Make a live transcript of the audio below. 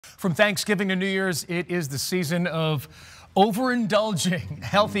From Thanksgiving to New Year's, it is the season of overindulging.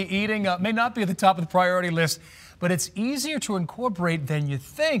 Healthy eating may not be at the top of the priority list, but it's easier to incorporate than you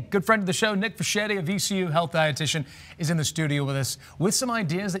think. Good friend of the show, Nick Fischetti, a VCU health dietitian, is in the studio with us with some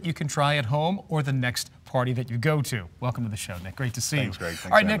ideas that you can try at home or the next party that you go to. Welcome to the show, Nick. Great to see you. Thanks, Greg. Thanks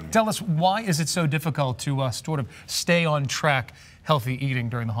All right, Nick, tell us, why is it so difficult to sort of stay on track healthy eating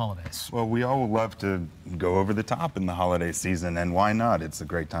during the holidays? Well, we all love to go over the top in the holiday season, and why not? It's a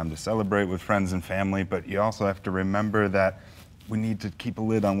great time to celebrate with friends and family, but you also have to remember that we need to keep a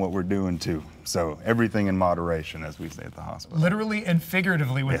lid on what we're doing too. So everything in moderation, as we say at the hospital. Literally and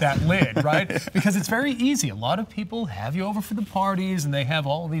figuratively with that lid, right? Because it's very easy. A lot of people have you over for the parties and they have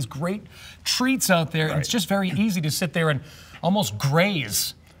all of these great treats out there. Right. It's just very easy to sit there and almost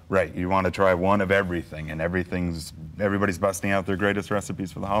graze. Right, you want to try one of everything, and everybody's busting out their greatest recipes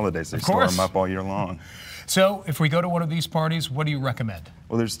for the holidays. So you store them up all year long. So if we go to one of these parties, what do you recommend?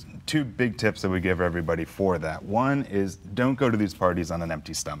 Well, there's two big tips that we give everybody for that. One is, don't go to these parties on an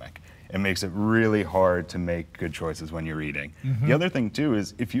empty stomach. It makes it really hard to make good choices when you're eating. The other thing too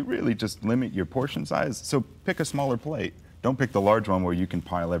is, if you really just limit your portion size, so pick a smaller plate. Don't pick the large one where you can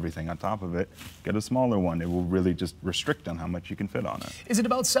pile everything on top of it. Get a smaller one. It will really just restrict on how much you can fit on it. Is it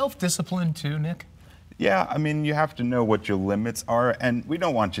about self-discipline too, Nick? Yeah, I mean, you have to know what your limits are, and we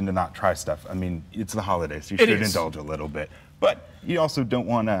don't want you to not try stuff. I mean, it's the holidays, so you should indulge a little bit. But you also don't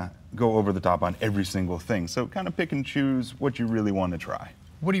want to go over the top on every single thing. So kind of pick and choose what you really want to try.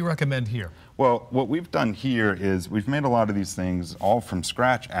 What do you recommend here? Well, what we've done here is we've made a lot of these things all from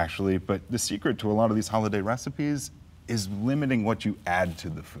scratch, actually, but the secret to a lot of these holiday recipes is limiting what you add to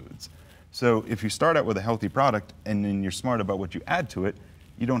the foods. So if you start out with a healthy product and then you're smart about what you add to it,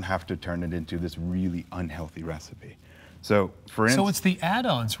 you don't have to turn it into this really unhealthy recipe. So for instance, so it's the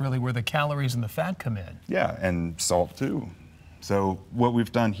add-ons really where the calories and the fat come in. Yeah, and salt too. So what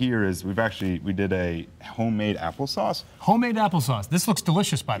we've done here is we did a homemade applesauce. Homemade applesauce. This looks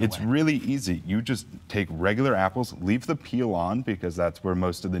delicious, by the way. It's really easy. You just take regular apples, leave the peel on because that's where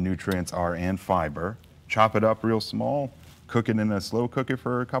most of the nutrients are and fiber. Chop it up real small, cook it in a slow cooker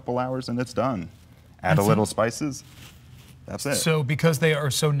for a couple hours, and it's done. Add a little spices. That's it. So because they are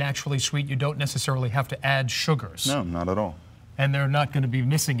so naturally sweet, you don't necessarily have to add sugars. No, not at all. And they're not going to be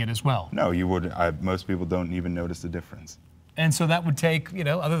missing it as well. No, you would. Most people don't even notice the difference. And so that would take, you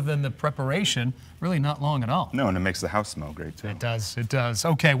know, other than the preparation, really not long at all. No, and it makes the house smell great too. It does, it does.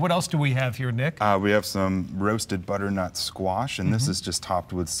 Okay, what else do we have here, Nick? We have some roasted butternut squash, and this is just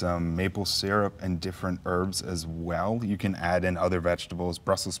topped with some maple syrup and different herbs as well. You can add in other vegetables.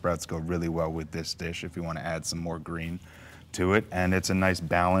 Brussels sprouts go really well with this dish if you want to add some more green to it. And it's a nice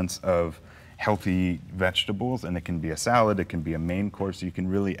balance of healthy vegetables, and it can be a salad, it can be a main course. You can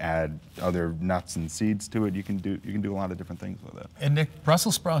really add other nuts and seeds to it. You can do a lot of different things with it. And Nick,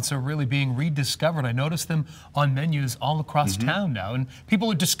 Brussels sprouts are really being rediscovered. I noticed them on menus all across town now, and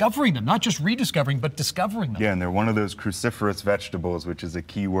people are discovering them, not just rediscovering, but discovering them. Yeah, and they're one of those cruciferous vegetables, which is a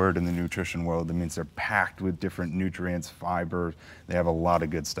key word in the nutrition world. It means they're packed with different nutrients, fiber. They have a lot of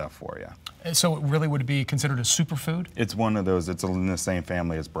good stuff for you. And so it really would be considered a superfood? It's one of those. It's in the same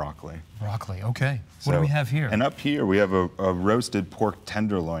family as broccoli. Broccoli, okay. What do we have here? And up here we have a roasted pork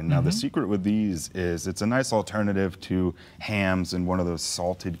tenderloin. Now the secret with these is it's a nice alternative to hams and one of those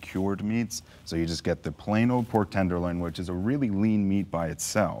salted cured meats. So you just get the plain old pork tenderloin, which is a really lean meat by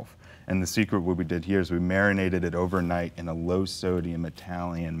itself. And the secret what we did here is we marinated it overnight in a low sodium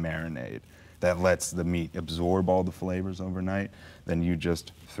Italian marinade that lets the meat absorb all the flavors overnight. Then you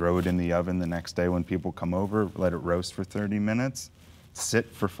just throw it in the oven the next day when people come over, let it roast for 30 minutes,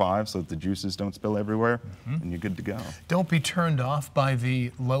 sit for 5 so that the juices don't spill everywhere, and you're good to go. Don't be turned off by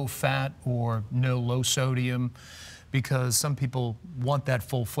the low fat or no low sodium, because some people want that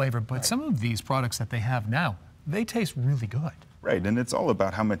full flavor, but some of these products that they have now, they taste really good. Right, and it's all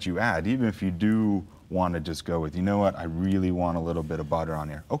about how much you add. Even if you do want to just go with, you know what, I really want a little bit of butter on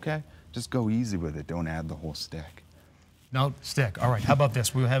here. Okay, just go easy with it. Don't add the whole stick. No stick. All right, how about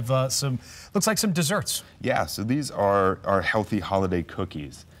this? We have looks like some desserts. Yeah, so these are our healthy holiday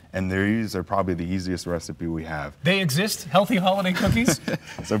cookies. And these are probably the easiest recipe we have. They exist, healthy holiday cookies?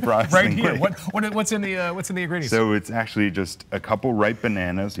 Surprisingly. Right here. What's in the ingredients? So it's actually just a couple ripe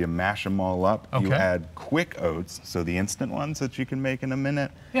bananas. You mash them all up. Okay. You add quick oats, so the instant ones that you can make in a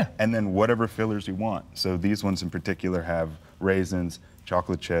minute. Yeah. And then whatever fillers you want. So these ones in particular have raisins,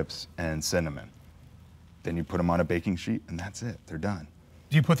 chocolate chips, and cinnamon. Then you put them on a baking sheet, and that's it. They're done.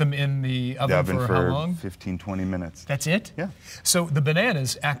 Do you put them in the oven, for how long? 15, 20 minutes. That's it? Yeah. So the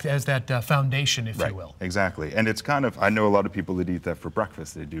bananas act as that foundation, if you will. Exactly. And it's kind of, I know a lot of people that eat that for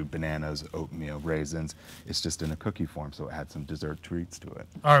breakfast. They do bananas, oatmeal, raisins. It's just in a cookie form, so it adds some dessert treats to it.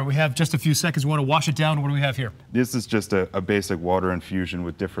 All right, we have just a few seconds. We want to wash it down. What do we have here? This is just a basic water infusion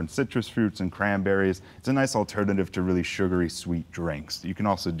with different citrus fruits and cranberries. It's a nice alternative to really sugary, sweet drinks. You can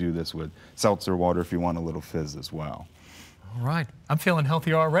also do this with seltzer water if you want a little fizz as well. All right. I'm feeling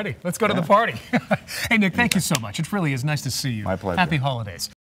healthier already. Let's go to the party. Hey, Nick, thank you so much. It really is nice to see you. My pleasure. Happy holidays.